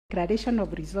declaration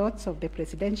of results of the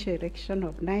presidential election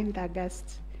of 9th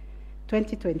August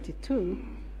 2022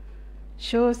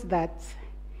 shows that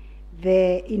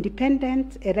the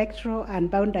Independent Electoral and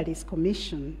Boundaries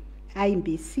Commission,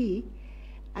 IEBC,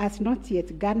 has not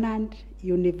yet garnered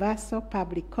universal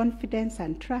public confidence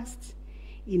and trust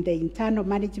in the internal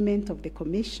management of the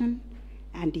Commission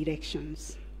and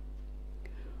elections.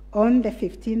 On the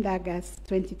 15th August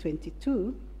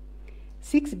 2022,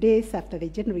 6 days after the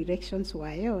general elections were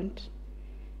held,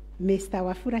 Mr.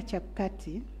 Wafula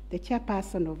Chebukati, the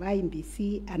chairperson of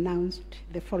IEBC, announced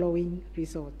the following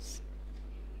results.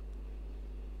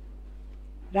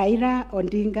 Raila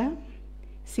Odinga,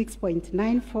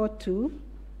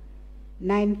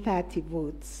 6.942,930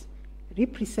 votes,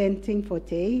 representing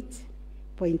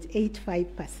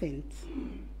 48.85%.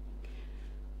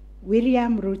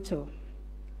 William Ruto,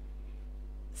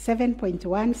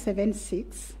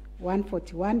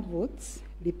 7.176,141 votes,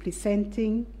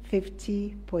 representing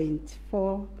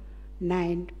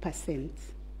 50.49%.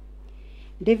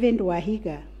 David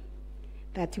Wahiga,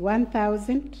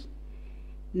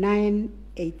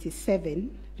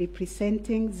 31,987,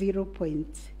 representing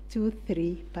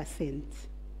 0.23%.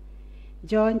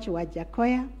 George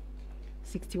Wajakoya,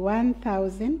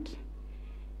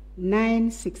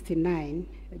 61,969,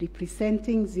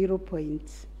 representing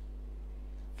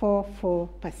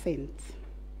 0.44%.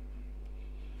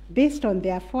 Based on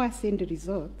the aforementioned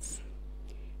results,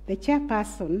 the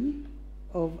chairperson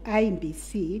of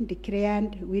IEBC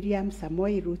declared William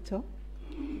Samoei Ruto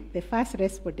the first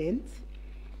respondent,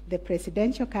 the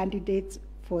presidential candidate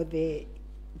for the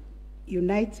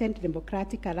United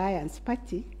Democratic Alliance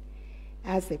Party,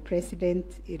 as the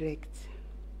president-elect.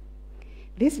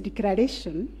 This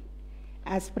declaration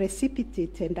has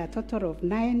precipitated a total of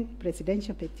 9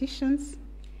 presidential petitions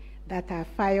that are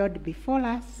filed before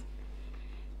us,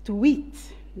 to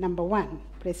wit, number 1,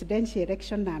 presidential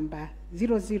election number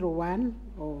 001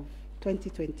 of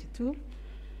 2022,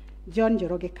 John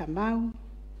Njoroge Kamau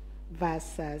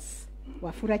versus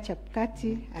Wafula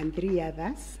Chebukati and 3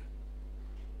 others,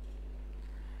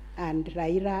 and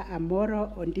Raila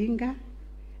Amolo Odinga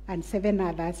and 7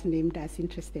 others named as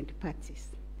interested parties.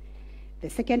 The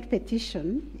second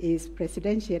petition is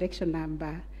presidential election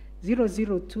number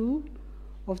 002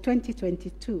 of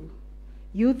 2022,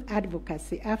 Youth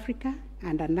Advocacy Africa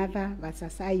and another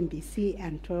versus IEBC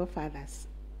and 12 others.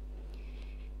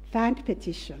 Third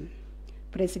petition,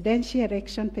 presidential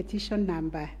election petition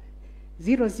number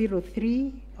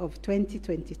 003 of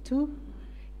 2022,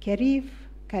 Kerif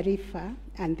Khalifa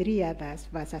and 3 others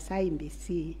versus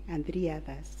IEBC and 3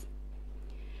 others.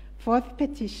 Fourth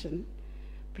petition,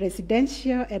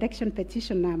 presidential election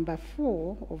petition number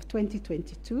 4 of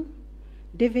 2022,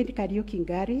 David Kariuki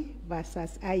Ngari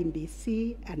versus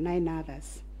IEBC and 9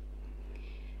 others.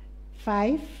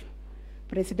 5,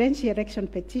 presidential election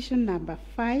petition number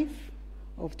 5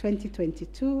 of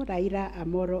 2022, Raila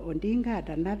Amolo Odinga and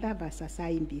another versus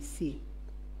IEBC.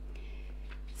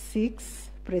 6,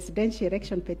 presidential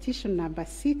election petition number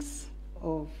 6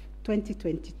 of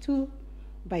 2022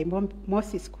 by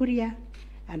Moses Kuria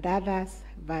and others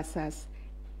versus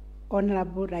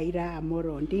Honorable Raila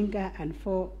Amolo Odinga and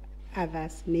 4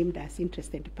 others named as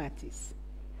interested parties.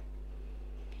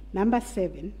 Number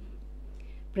 7,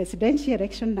 presidential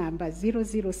election number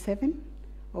 007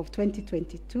 of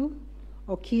 2022,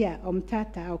 Okia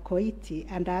Omtata Okoiti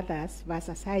and others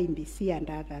versus IEBC and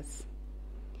others.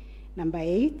 Number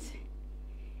 8,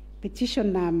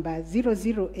 petition number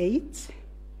 008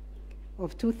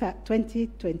 of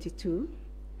 2022,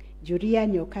 Julia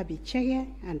Nyokabi Chege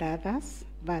and others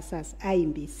versus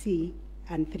IEBC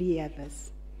and 3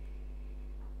 others.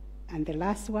 And the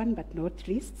last one, but not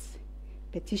least,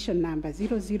 petition number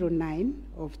 009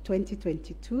 of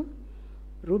 2022,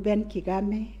 Ruben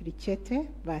Kigame Richete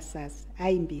versus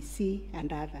IEBC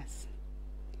and others.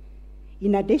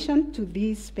 In addition to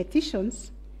these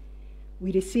petitions,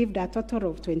 we received a total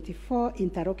of 24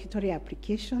 interlocutory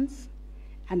applications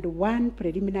and 1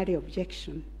 preliminary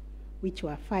objection, which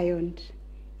were filed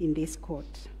in this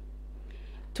court.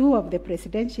 2 of the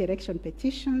presidential election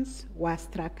petitions were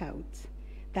struck out.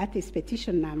 That is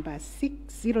petition number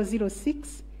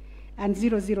 006 and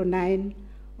 009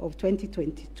 of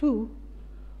 2022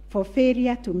 for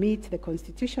failure to meet the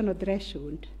constitutional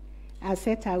threshold as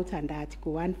set out under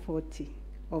Article 140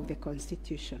 of the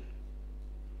Constitution.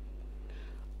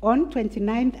 On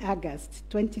 29th August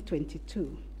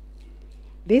 2022,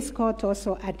 this court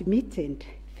also admitted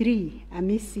 3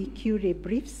 amici curiae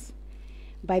briefs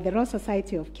by the Law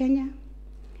Society of Kenya,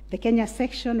 the Kenya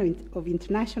section of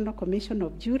International Commission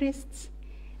of Jurists,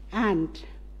 and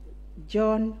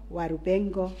John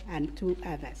Warubengo and 2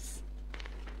 others.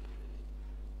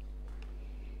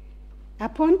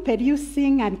 Upon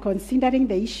perusing and considering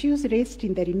the issues raised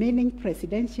in the remaining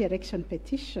presidential election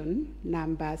petition,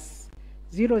 numbers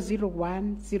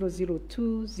 001,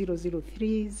 002,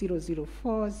 003,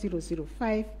 004,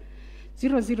 005,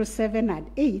 007,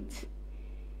 and 8,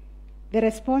 the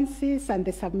responses and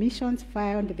the submissions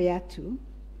filed thereto,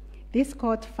 this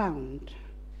court found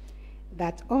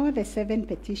that all the 7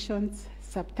 petitions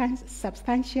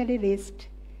substantially raised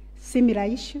similar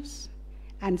issues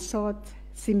and sought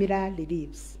similar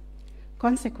reliefs.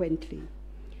 Consequently,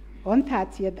 on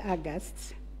 30th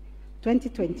August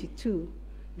 2022,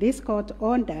 this court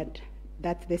ordered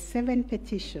that the 7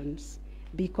 petitions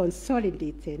be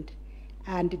consolidated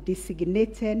and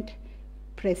designated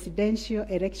Presidential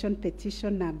Election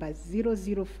Petition number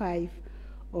 005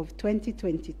 of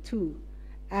 2022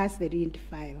 as the read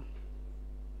file.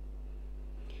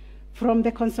 From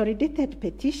the consolidated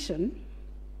petition,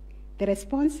 the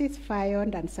responses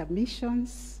filed and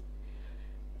submissions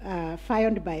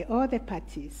filed by all the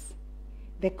parties,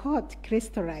 the court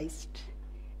crystallized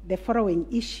the following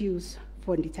issues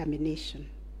for determination.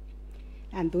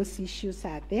 And those issues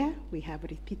are there. We have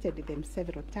repeated them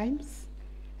several times.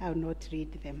 I will not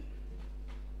read them.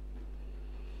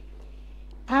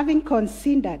 Having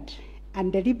considered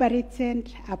and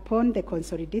deliberated upon the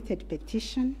consolidated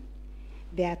petition,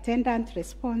 the attendant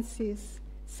responses,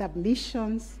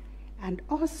 submissions, and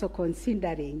also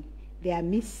considering the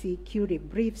amici curiae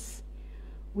briefs,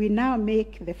 we now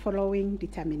make the following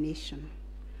determination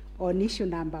on issue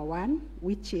number 1,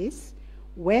 which is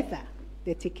whether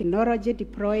the technology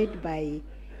deployed by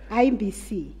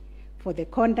IBC for the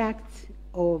conduct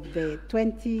of the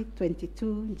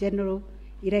 2022 general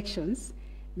elections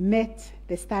met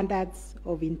the standards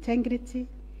of integrity,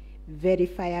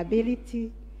 verifiability,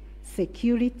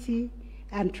 security,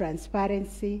 and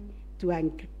transparency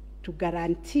to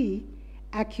guarantee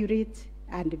accurate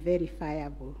and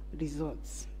verifiable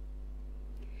results.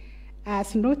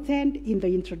 As noted in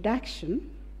the introduction,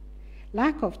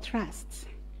 lack of trust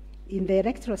in the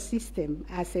electoral system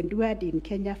has endured in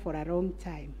Kenya for a long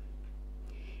time.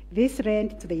 This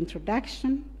led to the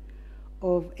introduction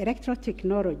of electoral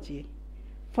technology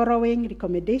following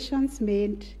recommendations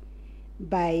made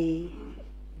by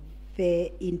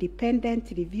the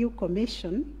Independent Review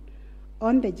Commission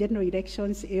on the general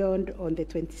elections held on the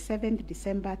 27th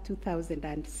December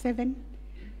 2007,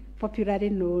 popularly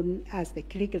known as the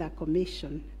Kriegler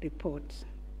Commission report.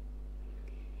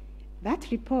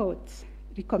 That report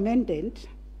recommended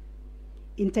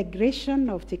integration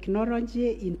of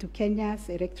technology into Kenya's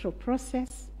electoral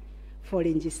process for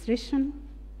registration,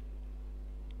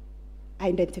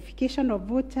 identification of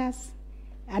voters,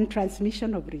 and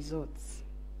transmission of results.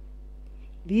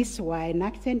 These were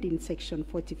enacted in Section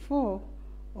 44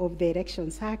 of the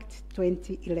Elections Act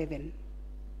 2011.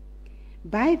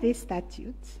 By this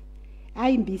statute,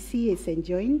 IBC is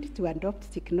enjoined to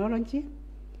adopt technology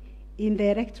in the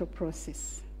electoral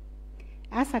process.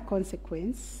 As a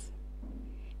consequence,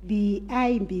 the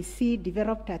IBC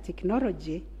developed a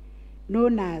technology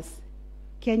known as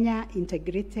Kenya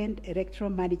Integrated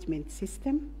Electoral Management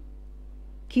System,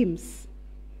 KIMS,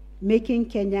 making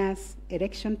Kenya's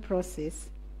election process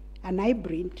an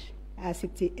hybrid as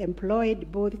it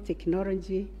employed both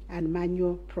technology and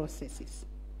manual processes.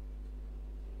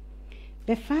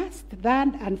 The first,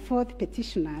 third, and fourth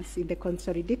petitioners in the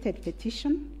consolidated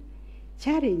petition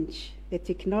challenge the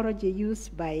technology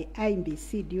used by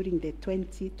IBC during the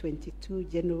 2022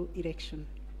 general election.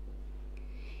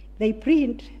 They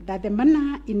plead that the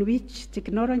manner in which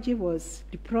technology was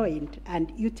deployed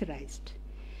and utilized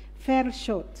fell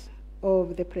short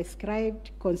of the prescribed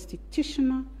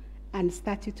constitutional and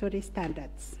statutory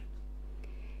standards.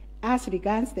 As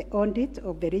regards the audit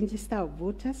of the register of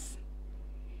voters,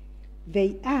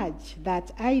 they urge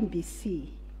that IBC,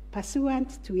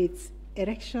 pursuant to its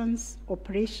elections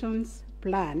operations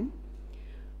plan,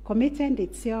 committed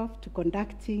itself to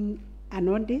conducting an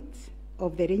audit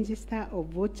of the register of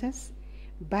voters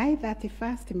by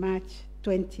 31st March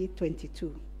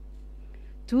 2022.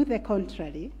 To the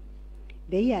contrary,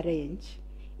 they arrange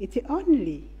it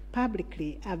only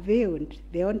publicly availed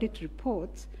the audit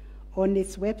report on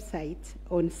its website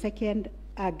on 2nd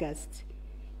August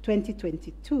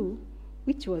 2022,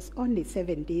 which was only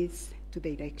 7 days to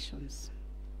the elections.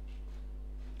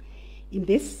 In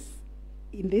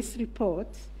this report,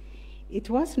 it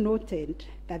was noted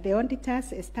that the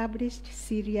auditors established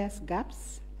serious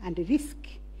gaps and risk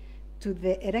to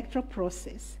the electoral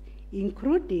process,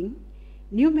 including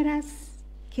numerous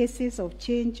cases of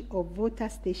change of voter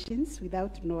stations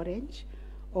without knowledge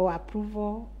or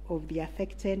approval of the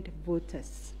affected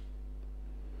voters.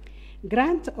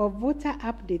 grant of voter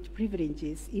update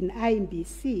privileges in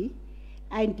IMBC,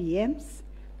 IDMs,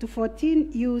 to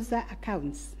 14 user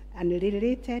accounts and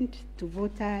related to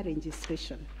voter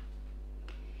registration.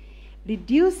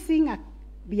 Reducing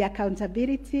the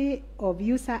accountability of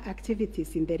user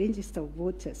activities in the register of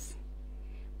voters.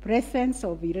 Presence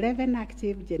of 11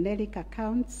 active generic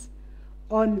accounts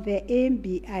on the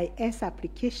MBIS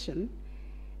application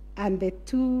and the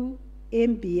 2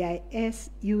 MBIS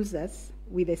users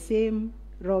with the same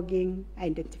logging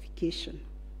identification.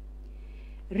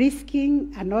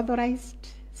 Risking unauthorized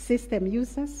system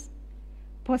users,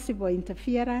 possible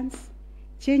interference,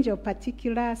 change of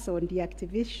particulars on the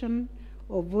activation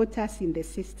of voters in the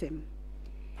system.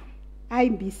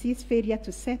 IMBC's failure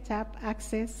to set up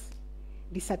access,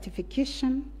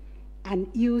 decertification, and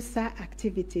user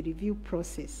activity review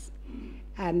process.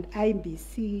 And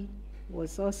IMBC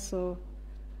was also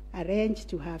arranged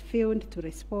to have failed to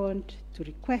respond to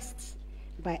requests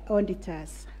by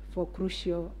auditors for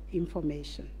crucial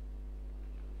information.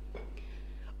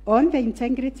 On the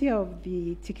integrity of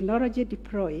the technology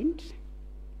deployed,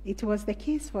 it was the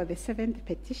case for the 7th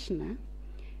petitioner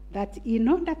that in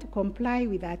order to comply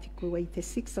with Article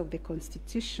 86 of the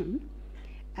Constitution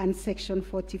and Section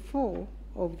 44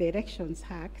 of the Elections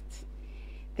Act,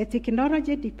 the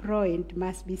technology deployed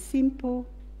must be simple,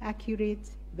 accurate,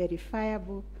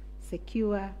 verifiable,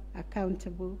 secure,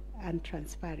 accountable, and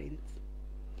transparent.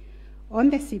 On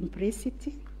the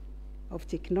simplicity of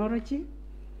technology,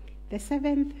 the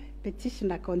 7th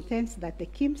petitioner contends that the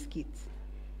KIMS kit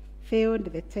failed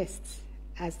the tests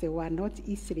as they were not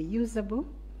easily usable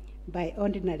by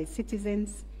ordinary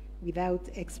citizens without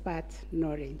expert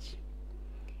knowledge.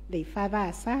 They further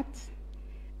assert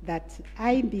that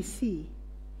IMBC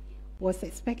was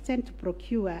expected to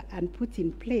procure and put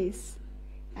in place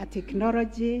a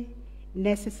technology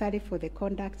necessary for the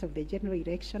conduct of the general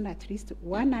election at least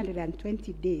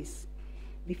 120 days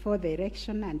before the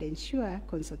election and ensure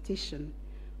consultation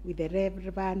with the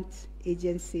relevant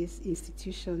agencies,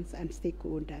 institutions, and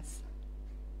stakeholders.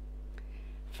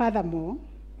 Furthermore,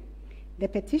 the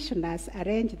petitioners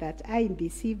arranged that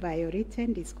IMBC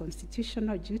violated its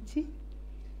constitutional duty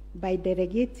by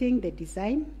delegating the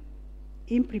design,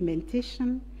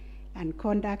 implementation, and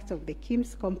conduct of the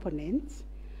KIMS components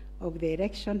of the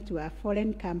election to a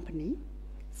foreign company,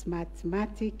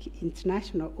 Smartmatic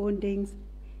International Holdings,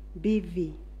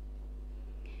 BV.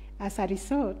 As a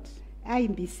result,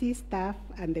 IMBC staff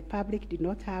and the public did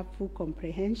not have full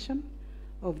comprehension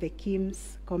of the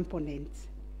KIMS components.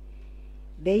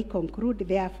 They conclude,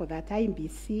 therefore, that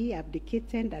IMBC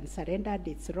abdicated and surrendered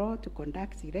its role to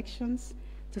conduct elections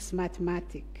to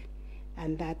Smartmatic,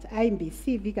 and that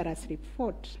IMBC vigorously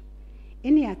fought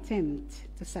any attempt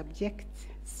to subject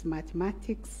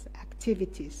Smartmatic's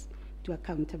activities to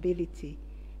accountability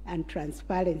and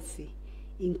transparency,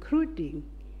 including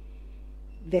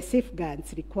the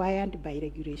safeguards required by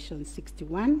Regulations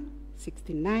 61,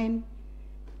 69,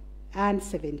 and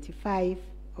 75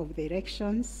 of the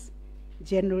Elections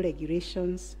General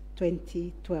Regulations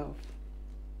 2012.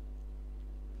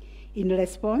 In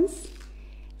response,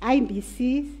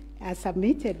 IMBC has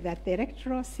submitted that the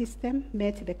electoral system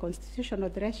met the constitutional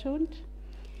threshold,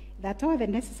 that all the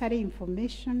necessary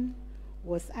information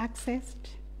was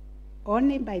accessed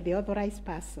only by the authorized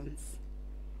persons.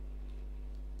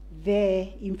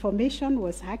 The information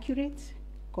was accurate,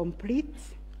 complete,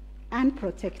 and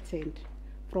protected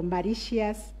from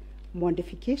malicious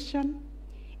modification,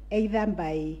 either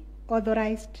by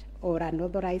authorized or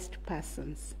unauthorized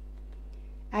persons.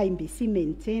 IMBC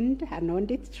maintained an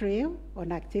audit trail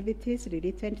on activities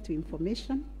related to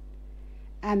information,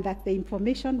 and that the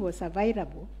information was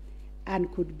available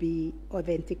and could be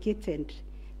authenticated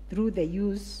through the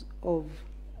use of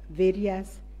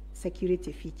various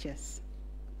security features.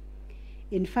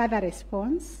 In further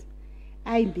response,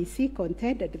 IMBC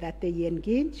contended that they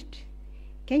engaged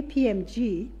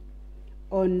KPMG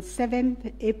on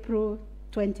 7th April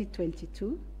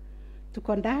 2022 to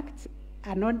conduct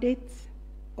an audit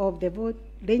of the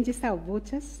register of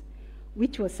voters,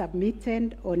 which was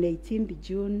submitted on 18th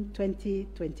June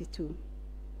 2022.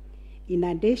 In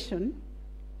addition,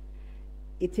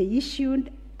 it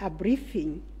issued a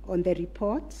briefing on the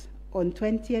report on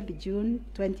 20th June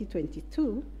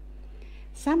 2022,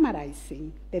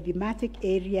 summarizing the thematic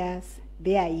areas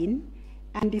therein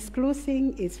and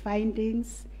disclosing its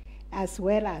findings as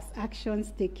well as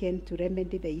actions taken to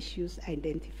remedy the issues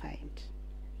identified.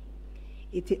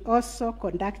 It also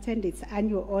conducted its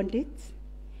annual audit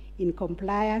in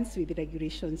compliance with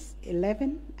Regulations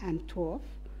 11 and 12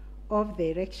 of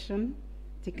the Election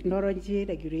Technology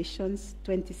Regulations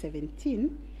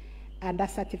 2017 and a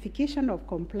certification of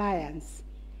compliance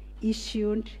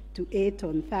issued to it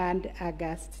on 3rd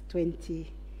August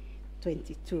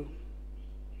 2022.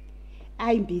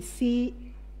 IEBC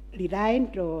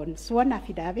relied on sworn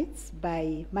affidavits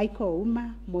by Michael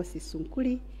Ouma, Moses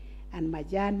Sunkuri,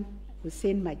 and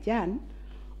Hussein Majan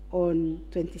on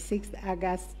 26th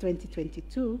August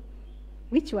 2022,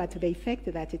 which were to the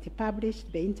effect that it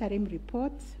published the interim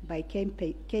report by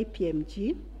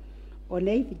KPMG on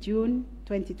 8th June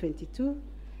 2022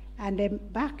 and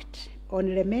embarked on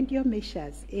remedial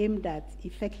measures aimed at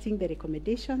effecting the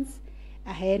recommendations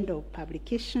ahead of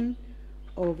publication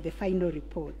of the final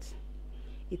report.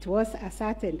 It was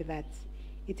ascertained that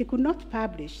it could not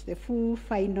publish the full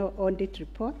final audit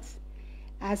report,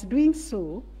 as doing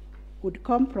so would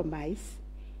compromise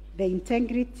the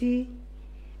integrity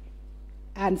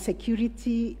and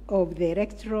security of the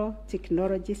electoral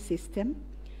technology system,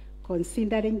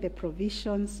 considering the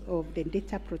provisions of the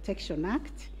Data Protection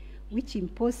Act, which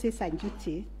imposes a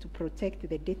duty to protect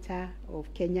the data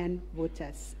of Kenyan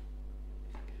voters.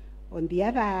 On the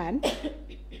other hand,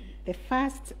 the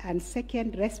first and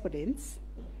second respondents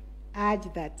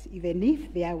urged that even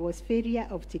if there was failure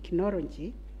of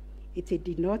technology, it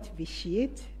did not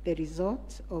vitiate the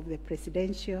result of the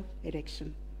presidential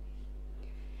election.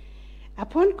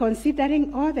 Upon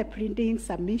considering all the printing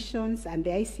submissions and the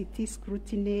ICT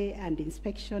scrutiny and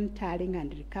inspection tallying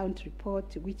and recount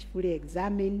report, which fully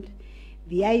examined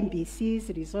the IEBC's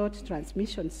result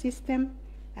transmission system,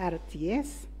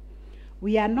 RTS,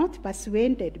 we are not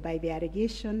persuaded by the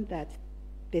allegation that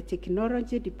the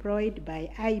technology deployed by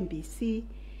IEBC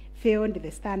failed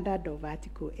the standard of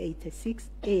Article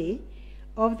 86A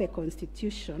of the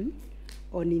Constitution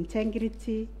on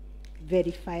integrity,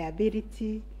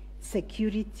 verifiability,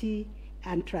 security,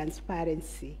 and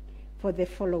transparency for the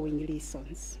following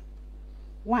reasons.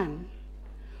 1,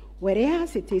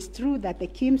 whereas it is true that the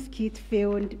KIMS kit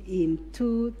failed in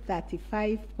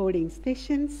 235 polling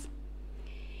stations,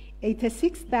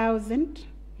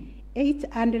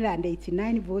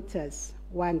 86,889 voters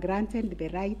were granted the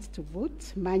right to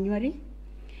vote manually,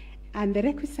 and the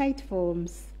requisite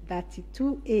forms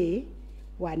 32A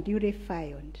were duly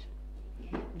filed.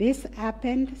 This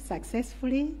happened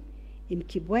successfully in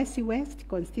Kibwezi West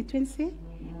constituency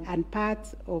and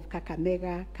parts of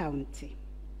Kakamega County.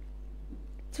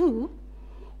 2,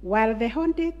 while the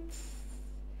audit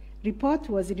report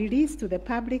was released to the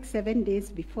public 7 days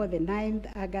before the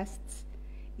 9th August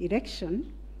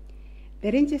election,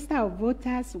 the register of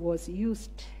voters was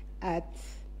used at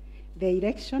the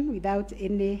election without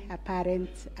any apparent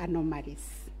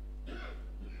anomalies.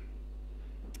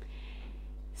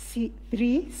 3,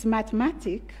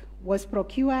 Smartmatic was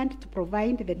procured to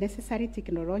provide the necessary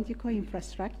technological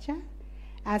infrastructure,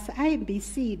 as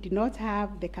IEBC did not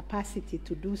have the capacity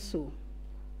to do so.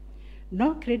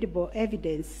 No credible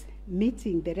evidence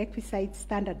meeting the requisite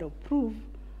standard of proof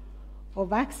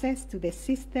of access to the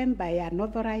system by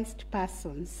unauthorized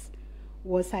persons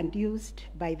was adduced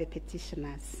by the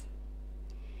petitioners.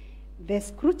 The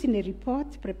scrutiny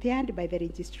report prepared by the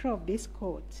registrar of this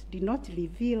court did not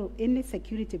reveal any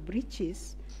security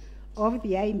breaches of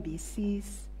the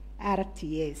IEBC's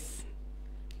RTS.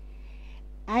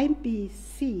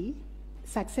 IEBC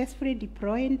successfully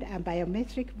deployed a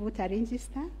biometric voter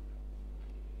register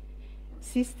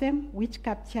system which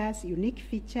captures unique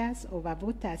features of a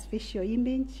voter's facial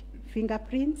image,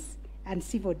 fingerprints, and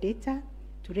civil data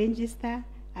to register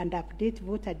and update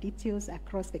voter details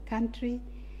across the country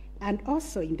and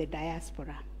also in the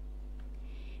diaspora.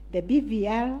 The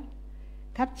BVR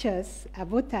captures a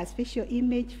voter's facial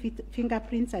image,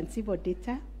 fingerprints, and civil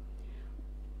data,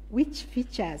 which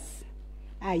features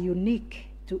are unique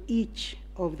to each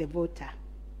of the voter.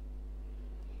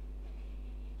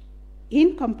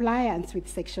 In compliance with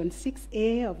Section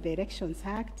 6A of the Elections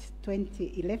Act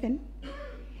 2011,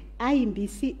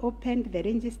 IEBC opened the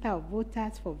register of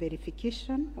voters for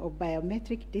verification of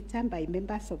biometric data by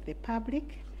members of the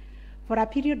public for a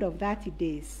period of 30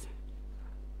 days.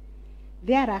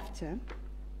 Thereafter,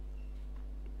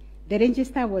 the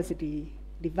register was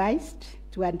revised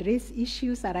to address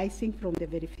issues arising from the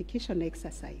verification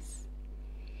exercise.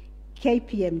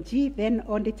 KPMG then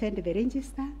audited the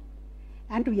register,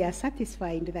 and we are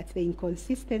satisfied that the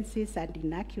inconsistencies and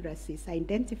inaccuracies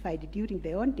identified during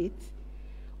the audit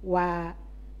were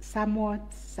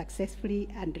somewhat successfully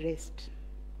addressed.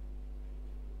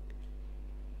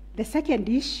 The second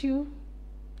issue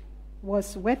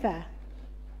was whether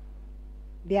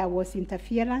there was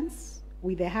interference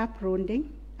with the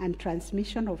uploading and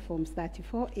transmission of Forms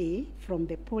 34A from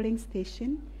the polling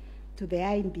station to the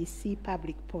IEBC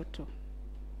public portal.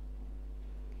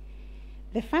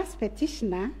 The first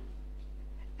petitioner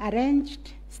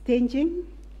arranged staging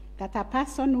that a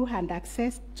person who had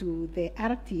access to the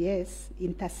RTS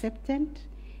intercepted,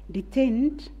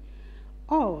 detained,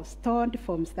 or stored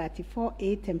Forms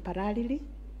 34A temporarily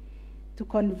to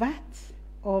convert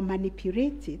or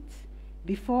manipulate it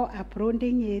before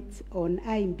uploading it on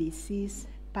IMBC's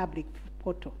public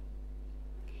portal.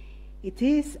 It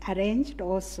is arranged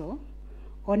also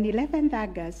on 11th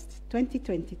August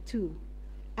 2022,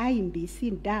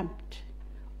 IMBC dumped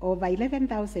over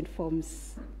 11,000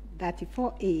 Forms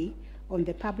 34A on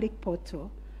the public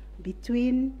portal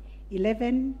between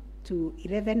 11 to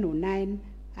 11:09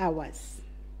 hours.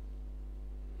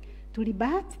 To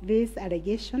rebut this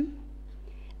allegation,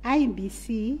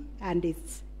 IMBC and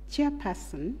its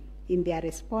chairperson, in their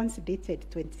response dated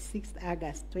 26th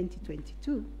August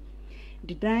 2022,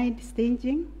 denied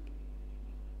staging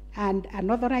and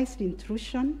unauthorized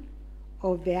intrusion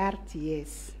of the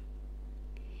RTS.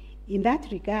 In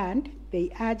that regard, they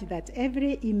urge that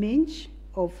every image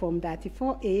of Form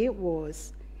 34A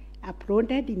was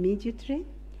uploaded immediately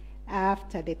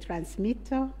after the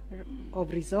transmittal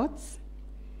of results.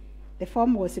 The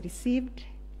form was received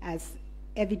as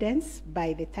evidence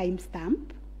by the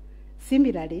timestamp.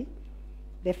 Similarly,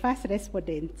 the first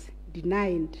respondent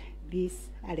denied these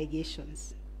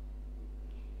allegations.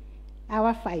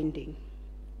 Our finding: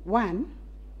 1,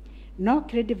 no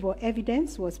credible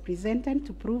evidence was presented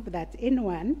to prove that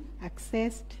anyone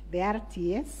accessed the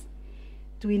RTS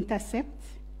to intercept,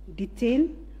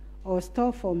 detain, or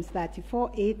store Forms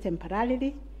 34A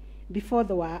temporarily before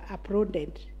they were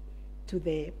uploaded to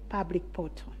the public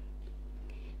portal.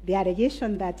 The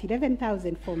allegation that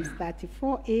 11,000 Forms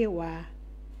 34A were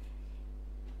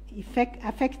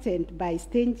affected by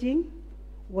staging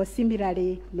was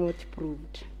similarly not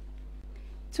proved.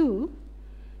 2,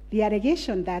 the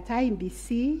allegation that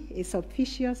IMBC, its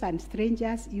officials and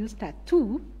strangers used a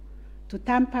tool to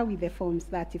tamper with the Forms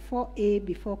 34A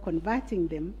before converting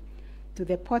them to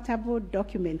the portable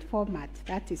document format,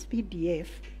 that is PDF,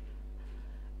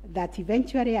 that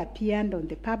eventually appeared on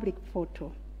the public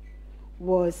portal,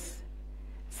 was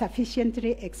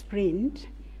sufficiently explained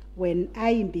when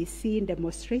IMBC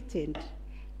demonstrated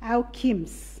how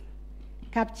KIMS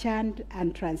captured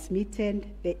and transmitted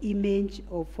the image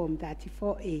of Form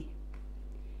 34A.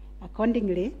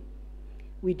 Accordingly,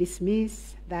 we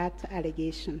dismiss that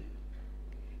allegation.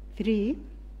 3,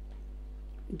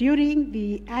 during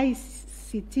the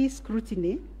ICT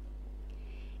scrutiny,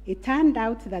 it turned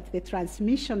out that the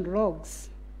transmission logs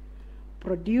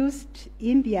produced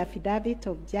in the affidavit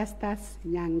of Justice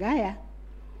Nyangaya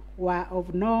were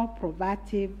of no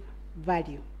probative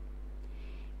value.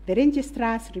 The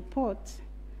registrar's report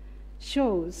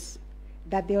shows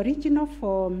that the original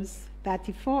Forms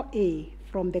 34A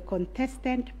from the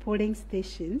contestant polling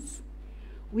stations,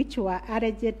 which were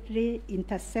allegedly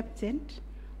intercepted,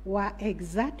 were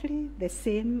exactly the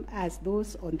same as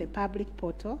those on the public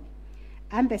portal,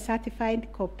 and the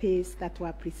certified copies that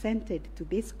were presented to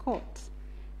this court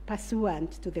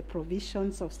pursuant to the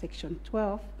provisions of Section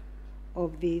 12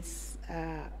 of this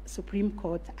Supreme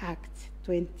Court Act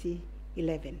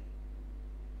 2011.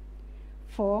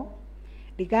 4,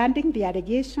 regarding the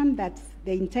allegation that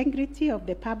the integrity of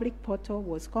the public portal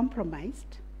was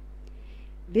compromised,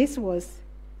 this was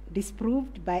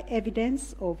disproved by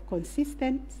evidence of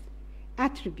consistent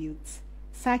attributes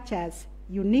such as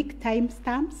unique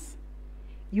timestamps,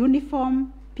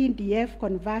 uniform PDF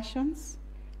conversions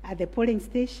at the polling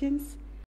stations,